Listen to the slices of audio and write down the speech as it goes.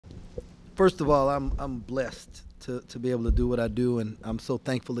First of all, I'm blessed to be able to do what I do, and I'm so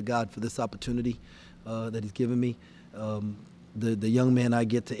thankful to God for this opportunity that He's given me. The young men I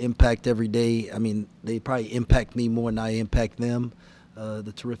get to impact every day, I mean, they probably impact me more than I impact them.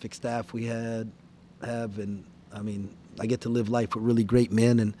 The terrific staff we have, and I mean, I get to live life with really great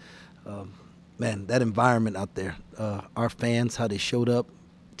men, and man, that environment out there, our fans, how they showed up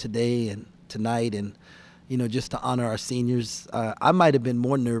today and tonight, and just to honor our seniors. I might have been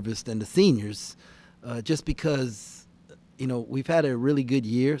more nervous than the seniors, just because we've had a really good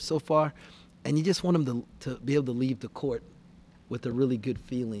year so far, and you just want them to be able to leave the court with a really good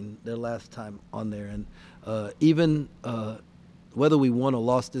feeling their last time on there. And even whether we won or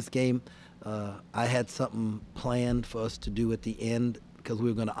lost this game, I had something planned for us to do at the end because we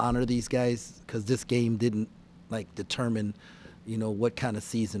were going to honor these guys, because this game didn't determine what kind of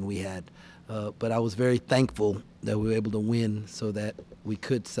season we had. But I was very thankful that we were able to win so that we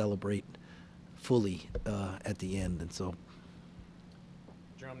could celebrate fully at the end. And so,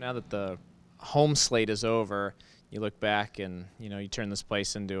 Jerome, now that the home slate is over, you look back and you turn this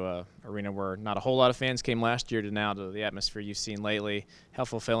place into a arena where not a whole lot of fans came last year to now to the atmosphere you've seen lately. How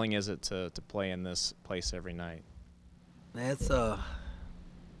fulfilling is it to play in this place every night? It's a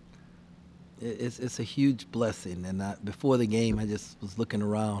huge blessing. And before the game, I just was looking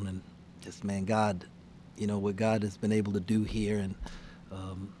around and just, man, God, what God has been able to do here, and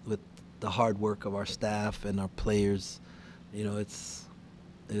with the hard work of our staff and our players, it's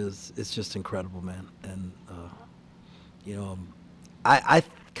just incredible, man. And I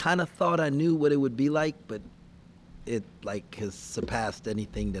kind of thought I knew what it would be like, but it has surpassed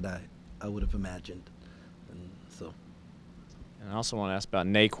anything that I would have imagined. And so. And I also want to ask about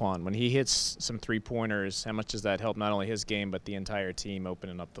Naquan. When he hits some three-pointers, how much does that help not only his game but the entire team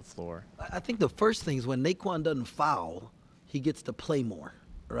opening up the floor? I think the first thing is when Naquan doesn't foul, he gets to play more,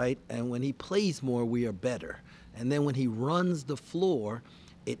 right? And when he plays more, we are better. And then when he runs the floor,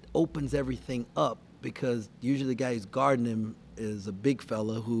 it opens everything up, because usually the guy who's guarding him is a big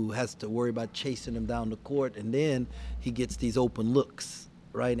fella who has to worry about chasing him down the court, and then he gets these open looks,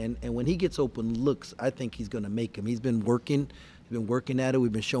 right? And when he gets open looks, I think he's going to make them. He's been working at it.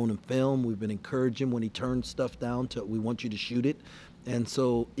 We've been showing him film. We've been encouraging him when he turns stuff down to, we want you to shoot it. And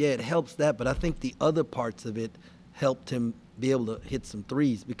so, yeah, it helps that. But I think the other parts of it helped him be able to hit some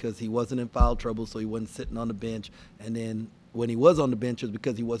threes, because he wasn't in foul trouble, so he wasn't sitting on the bench. And then when he was on the bench, it was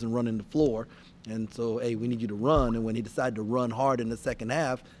because he wasn't running the floor. And so, hey, we need you to run. And when he decided to run hard in the second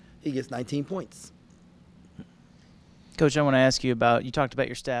half, he gets 19 points. Coach, I want to ask you about, you talked about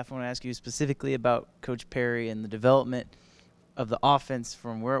your staff. I want to ask you specifically about Coach Perry and the development of the offense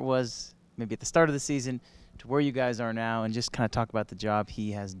from where it was maybe at the start of the season to where you guys are now, and just kind of talk about the job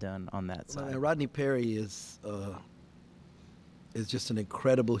he has done on that side. Rodney Perry is just an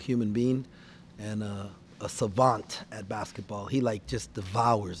incredible human being and a savant at basketball. He just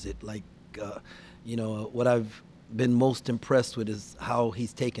devours it. What I've been most impressed with is how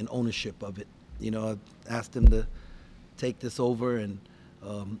he's taken ownership of it. I've asked him to take this over, and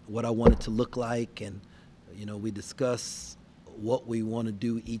what I want it to look like, and we discuss what we want to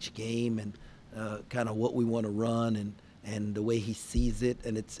do each game, and kind of what we want to run, and the way he sees it.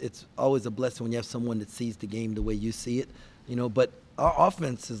 And it's always a blessing when you have someone that sees the game the way you see it. But our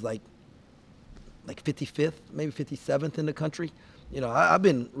offense is like 55th, maybe 57th in the country.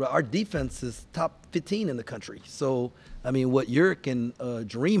 Our defense is top 15 in the country. So, I mean, what Yurk and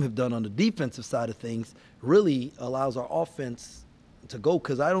Jerome have done on the defensive side of things really allows our offense to go,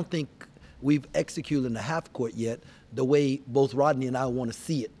 because I don't think we've executed in the half court yet the way both Rodney and I want to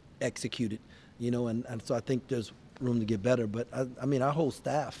see it executed, and so I think there's room to get better. But, I mean, our whole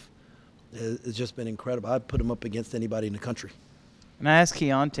staff has just been incredible. I'd put him up against anybody in the country. And I asked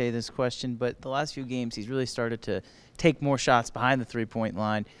Keontae this question, but the last few games he's really started to take more shots behind the three-point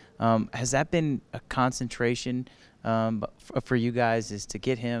line. Has that been a concentration for you guys, is to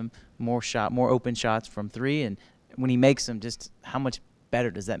get him more open shots from three? And when he makes them, just how much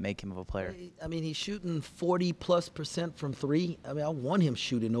better does that make him of a player? I mean, he's shooting 40+% from three. I mean, I want him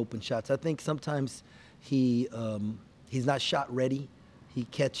shooting open shots. I think sometimes he's not shot ready. He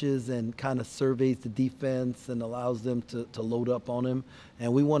catches and kind of surveys the defense and allows them to load up on him.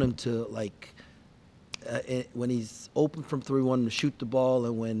 And we want him to, when he's open from three, we want him to shoot the ball.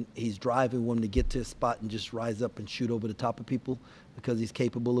 And when he's driving, we want him to get to his spot and just rise up and shoot over the top of people, because he's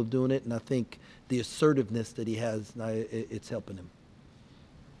capable of doing it. And I think the assertiveness that he has, it's helping him.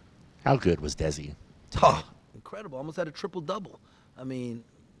 How good was Desi? Oh, incredible. Almost had a triple-double. I mean,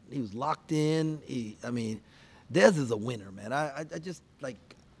 he was locked in. Dez is a winner, man.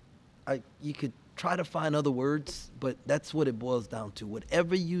 You could try to find other words, but that's what it boils down to.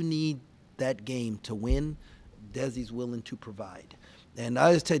 Whatever you need that game to win, Desi's willing to provide. And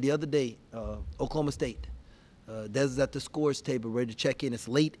I just tell you, the other day, Oklahoma State, Des is at the scores table ready to check in. It's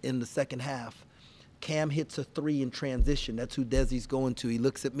late in the second half. Cam hits a 3 in transition. That's who Desi's going to. He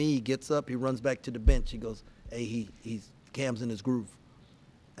looks at me, he gets up, he runs back to the bench. He goes, hey, Cam's in his groove.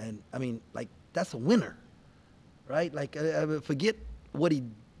 And, I mean, like, that's a winner, right? Like, I forget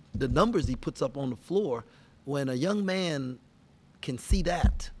the numbers he puts up on the floor. When a young man can see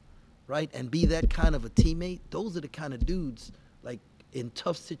that, right, and be that kind of a teammate, those are the kind of dudes, like, in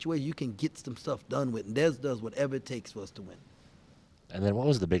tough situations, you can get some stuff done with. And Des does whatever it takes for us to win. And then what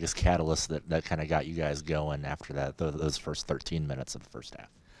was the biggest catalyst that kind of got you guys going after that, those first 13 minutes of the first half?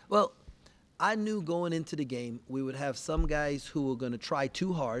 Well, I knew going into the game we would have some guys who were going to try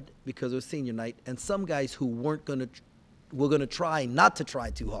too hard because it was senior night, and some guys who were going to try not to try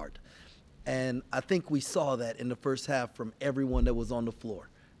too hard. And I think we saw that in the first half from everyone that was on the floor,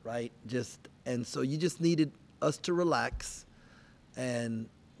 right? And so you just needed us to relax and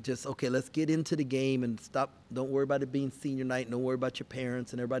just, okay, let's get into the game and stop. Don't worry about it being senior night. Don't worry about your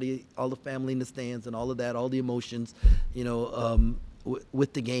parents and everybody, all the family in the stands and all of that, all the emotions,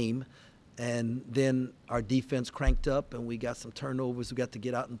 with the game. And then our defense cranked up and we got some turnovers. We got to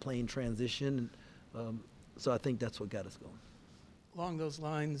get out and play in transition. And so I think that's what got us going. Along those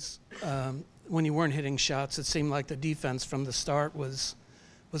lines, when you weren't hitting shots, it seemed like the defense from the start was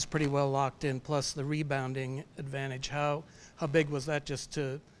pretty well locked in, plus the rebounding advantage. How big was that just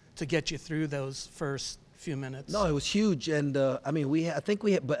to get you through those first few minutes? No, it was huge, and I think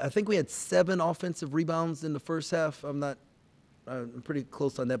we had 7 offensive rebounds in the first half. I'm pretty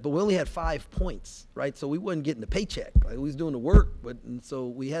close on that, but we only had 5 points, right? So we wasn't getting the paycheck. Like, we was doing the work, and so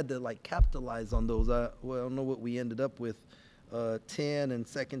we had to like capitalize on those. I don't know what we ended up with. 10 and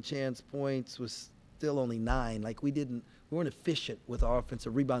second chance points was still only 9. Like we weren't efficient with our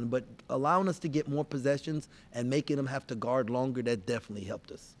offensive rebounding, but allowing us to get more possessions and making them have to guard longer, that definitely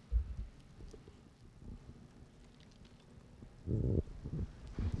helped us.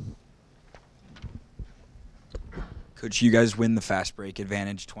 Coach, you guys win the fast break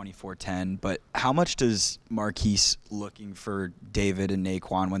advantage 24-10, but how much does Marquise looking for David and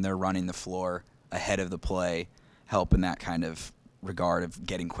Naquan when they're running the floor ahead of the play help in that kind of regard of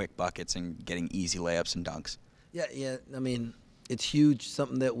getting quick buckets and getting easy layups and dunks? Yeah. I mean, it's huge,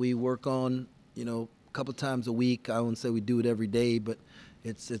 something that we work on, a couple times a week. I wouldn't say we do it every day, but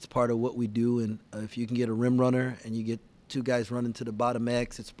it's part of what we do. And if you can get a rim runner and you get 2 guys running to the bottom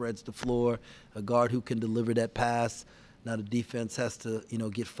X, it spreads the floor, a guard who can deliver that pass. Now the defense has to,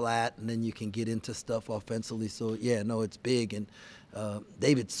 get flat, and then you can get into stuff offensively. So, it's big. And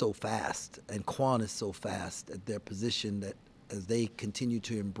David's so fast, and Quan is so fast at their position that as they continue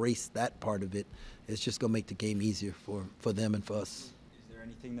to embrace that part of it, it's just going to make the game easier for them and for us. Is there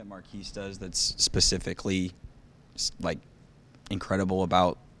anything that Marquise does that's specifically, like, incredible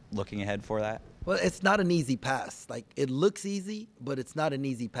about looking ahead for that? Well, it's not an easy pass. Like, it looks easy, but it's not an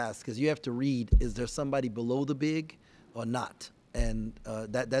easy pass because you have to read, is there somebody below the big or not? And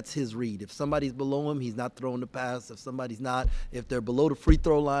that's his read. If somebody's below him, he's not throwing the pass. If somebody's not, if they're below the free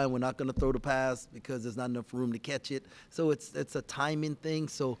throw line, we're not going to throw the pass because there's not enough room to catch it. So it's a timing thing.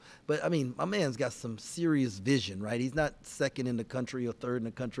 So, but I mean, my man's got some serious vision, right? He's not second in the country or third in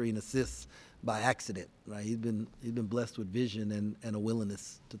the country in assists by accident, right? He's been blessed with vision and a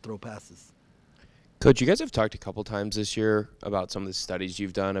willingness to throw passes. Coach, you guys have talked a couple times this year about some of the studies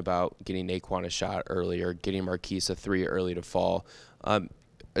you've done about getting Naquan a shot earlier, getting Marquise a 3 early to fall.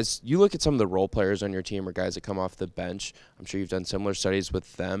 As you look at some of the role players on your team or guys that come off the bench, I'm sure you've done similar studies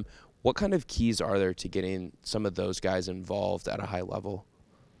with them. What kind of keys are there to getting some of those guys involved at a high level?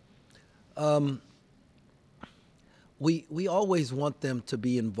 We always want them to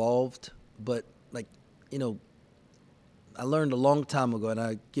be involved, but I learned a long time ago, and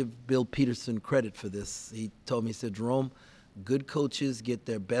I give Bill Peterson credit for this. He told me, he said, Jerome, good coaches get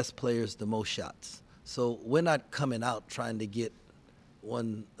their best players the most shots. So we're not coming out trying to get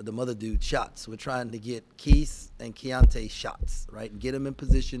one of the other dude shots. We're trying to get Keith and Keontae shots, right, and get them in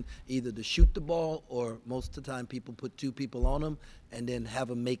position either to shoot the ball or most of the time people put 2 people on them and then have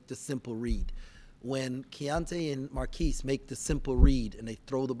them make the simple read. When Keontae and Marquise make the simple read and they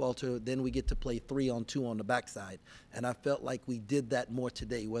throw the ball to her, then we get to play 3-on-2 on the backside. And I felt like we did that more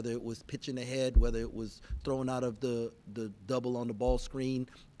today, whether it was pitching ahead, whether it was throwing out of the double on the ball screen,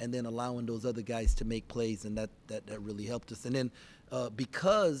 and then allowing those other guys to make plays, and that really helped us. And then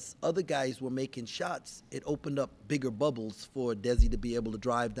because other guys were making shots, it opened up bigger bubbles for Desi to be able to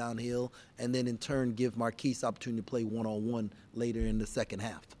drive downhill and then in turn give Marquise opportunity to play one-on-one later in the second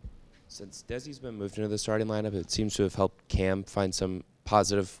half. Since Desi's been moved into the starting lineup, it seems to have helped Cam find some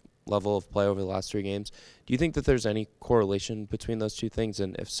positive level of play over the last 3 games. Do you think that there's any correlation between those two things?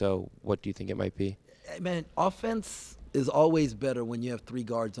 And if so, what do you think it might be? Man, offense is always better when you have 3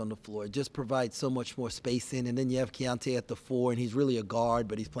 guards on the floor. It just provides so much more spacing. And then you have Keontae at the 4, and he's really a guard,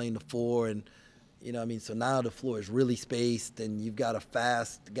 but he's playing the 4. And, you know what I mean? So now the floor is really spaced, and you've got a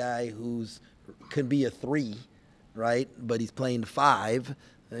fast guy who's can be a 3, right? But he's playing the 5.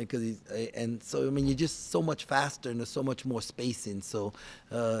 And so, I mean, you're just so much faster, and there's so much more spacing. So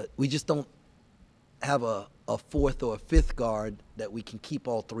we just don't have a 4th or a 5th guard that we can keep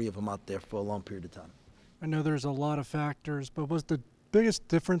all 3 of them out there for a long period of time. I know there's a lot of factors, but was the biggest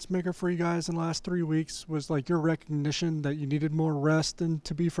difference maker for you guys in the last 3 weeks was like your recognition that you needed more rest and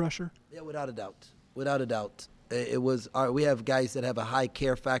to be fresher? Yeah, without a doubt. Without a doubt. It was we have guys that have a high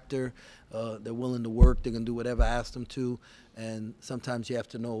care factor. They're willing to work. They're going to do whatever I ask them to. And sometimes you have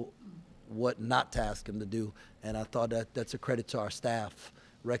to know what not to ask them to do. And I thought that's a credit to our staff,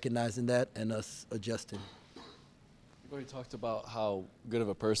 recognizing that and us adjusting. You've already talked about how good of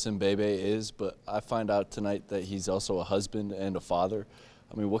a person Bebe is, but I find out tonight that he's also a husband and a father.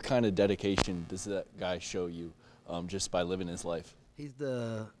 I mean, what kind of dedication does that guy show you just by living his life? He's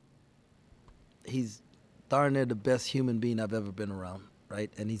darn near the best human being I've ever been around, right?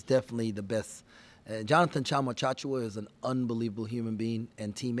 And he's definitely the best. Jonathan Chama Chachua is an unbelievable human being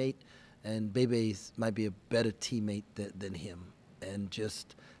and teammate, and Bebe might be a better teammate than him. And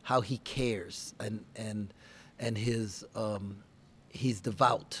just how he cares, and his he's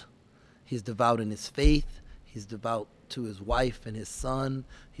devout. He's devout in his faith. He's devout to his wife and his son.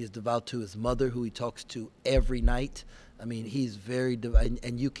 He's devout to his mother, who he talks to every night. I mean, he's very devout,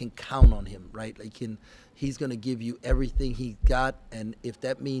 and you can count on him, right? He's going to give you everything he got, and if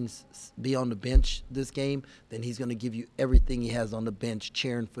that means be on the bench this game, then he's going to give you everything he has on the bench,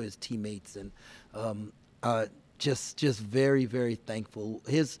 cheering for his teammates, and just very, very thankful.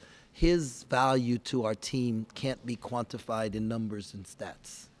 His value to our team can't be quantified in numbers and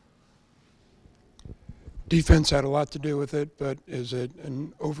stats. Defense had a lot to do with it, but is it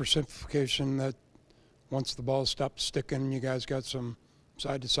an oversimplification that once the ball stopped sticking, you guys got some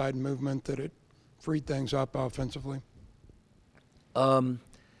side-to-side movement, that it freed things up offensively?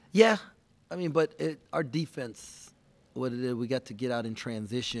 Yeah. I mean, but our defense, what it is, we got to get out in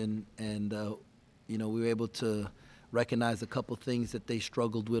transition, and, we were able to recognize a couple things that they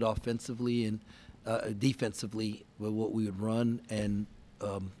struggled with offensively and defensively with what we would run. And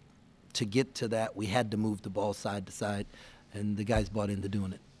to get to that, we had to move the ball side to side, and the guys bought into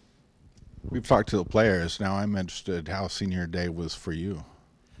doing it. We've talked to the players. Now I'm interested how senior day was for you.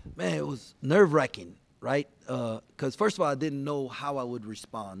 Man, it was nerve-wracking, right? Because first of all, I didn't know how I would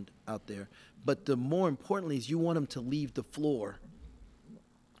respond out there. But the more importantly is you want them to leave the floor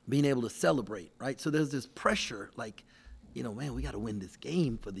being able to celebrate, right? So there's this pressure, like, man, we got to win this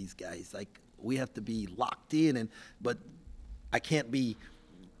game for these guys. Like, we have to be locked in, but I can't be –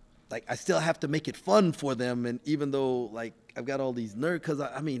 like, I still have to make it fun for them. And even though, like, I've got all these nerves, because,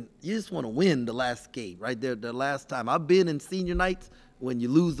 I mean, you just want to win the last game, right? The last time. I've been in senior nights when you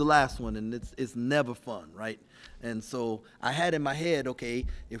lose the last one, and it's never fun, right? And so I had in my head, okay,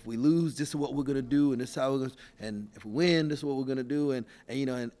 if we lose, this is what we're going to do, and this is how we're going to, and if we win, this is what we're going to do. And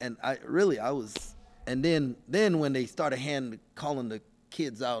I was, and then when they started calling the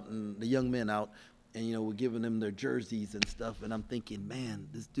kids out and the young men out, and, we're giving them their jerseys and stuff. And I'm thinking, man,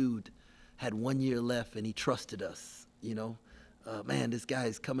 this dude had 1 year left and he trusted us, man, this guy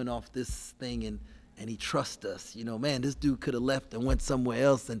is coming off this thing and he trusts us, man, this dude could have left and went somewhere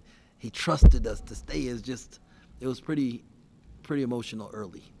else and he trusted us to stay. It was pretty emotional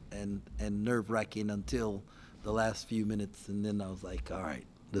early and nerve-wracking until the last few minutes. And then I was like, all right,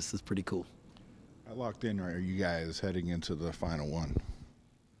 this is pretty cool. How locked in are you guys heading into the final one?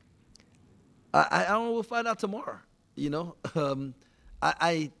 I don't know. We'll find out tomorrow.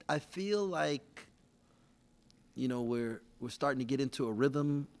 I feel like we're starting to get into a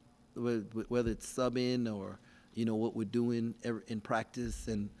rhythm, whether it's subbing or what we're doing in practice,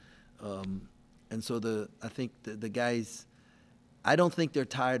 and so I think the guys, I don't think they're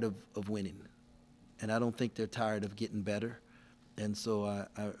tired of winning, and I don't think they're tired of getting better, and so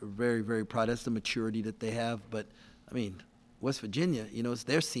I'm very, very proud. That's the maturity that they have. But I mean, West Virginia, it's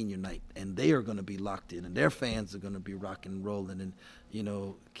their senior night, and they are going to be locked in, and their fans are going to be rocking and rolling. And,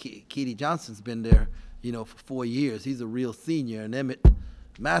 Keedy Johnson's been there, for 4 years. He's a real senior. And Emmett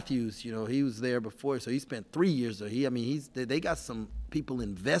Matthews, he was there before, so he spent 3 years there. They got some people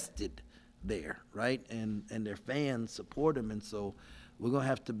invested there, right? And their fans support him. And so we're going to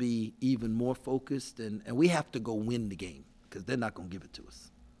have to be even more focused, and we have to go win the game because they're not going to give it to us.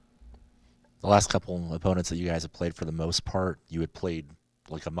 The last couple opponents that you guys have played, for the most part, you had played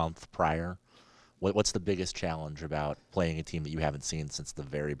like a month prior. What's the biggest challenge about playing a team that you haven't seen since the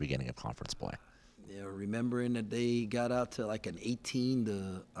very beginning of conference play? Yeah, remembering that they got out to like an 18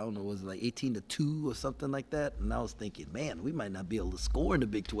 to, I don't know, was it like 18 to 2 or something like that? And I was thinking, man, we might not be able to score in the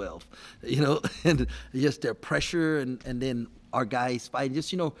Big 12, and just their pressure and then our guys fighting,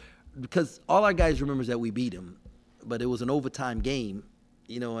 just, because all our guys remembers that we beat them, but it was an overtime game,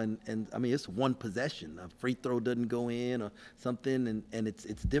 and I mean, it's one possession. A free throw doesn't go in or something, and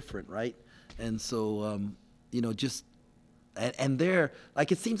it's different, right? And so, just and they're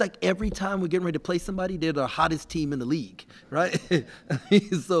like, it seems like every time we're getting ready to play somebody, they're the hottest team in the league, right?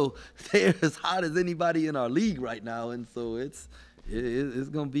 So they're as hot as anybody in our league right now, and so it's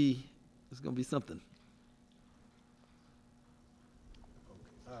gonna be something.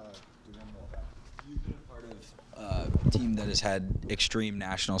 You've been a part of a team that has had extreme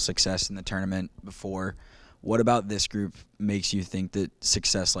national success in the tournament before. What about this group makes you think that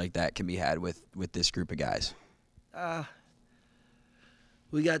success like that can be had with this group of guys?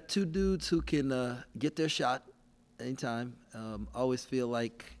 We got two dudes who can get their shot anytime. Always feel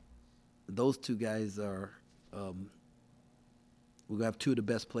like those two guys are we're going to have two of the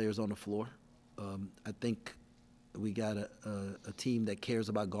best players on the floor. I think we got a team that cares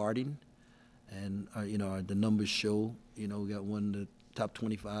about guarding, and the numbers show. We got one of the top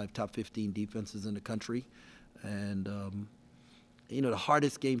 25, top 15 defenses in the country, and the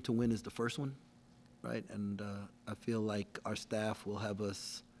hardest game to win is the first one. Right, and I feel like our staff will have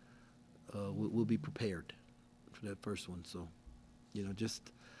us. We'll be prepared for that first one. So,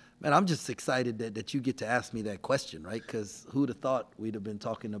 man, I'm just excited that you get to ask me that question, right? Because who'd have thought we'd have been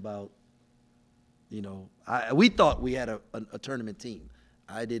talking about? We thought we had a tournament team.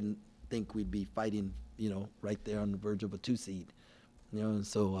 I didn't think we'd be fighting, right there on the verge of a 2 seed, And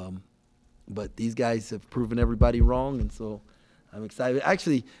so, but these guys have proven everybody wrong, and so. I'm excited.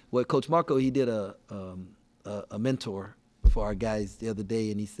 Actually, what Coach Marco, he did a mentor for our guys the other day,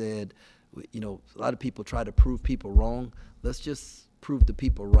 and he said, a lot of people try to prove people wrong. Let's just prove the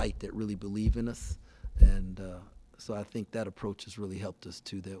people right that really believe in us. And so I think that approach has really helped us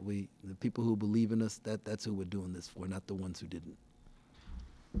too. That the people who believe in us, that's who we're doing this for, not the ones who didn't.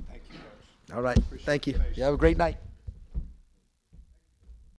 Thank you, Coach. All right. Thank you. You have a great night.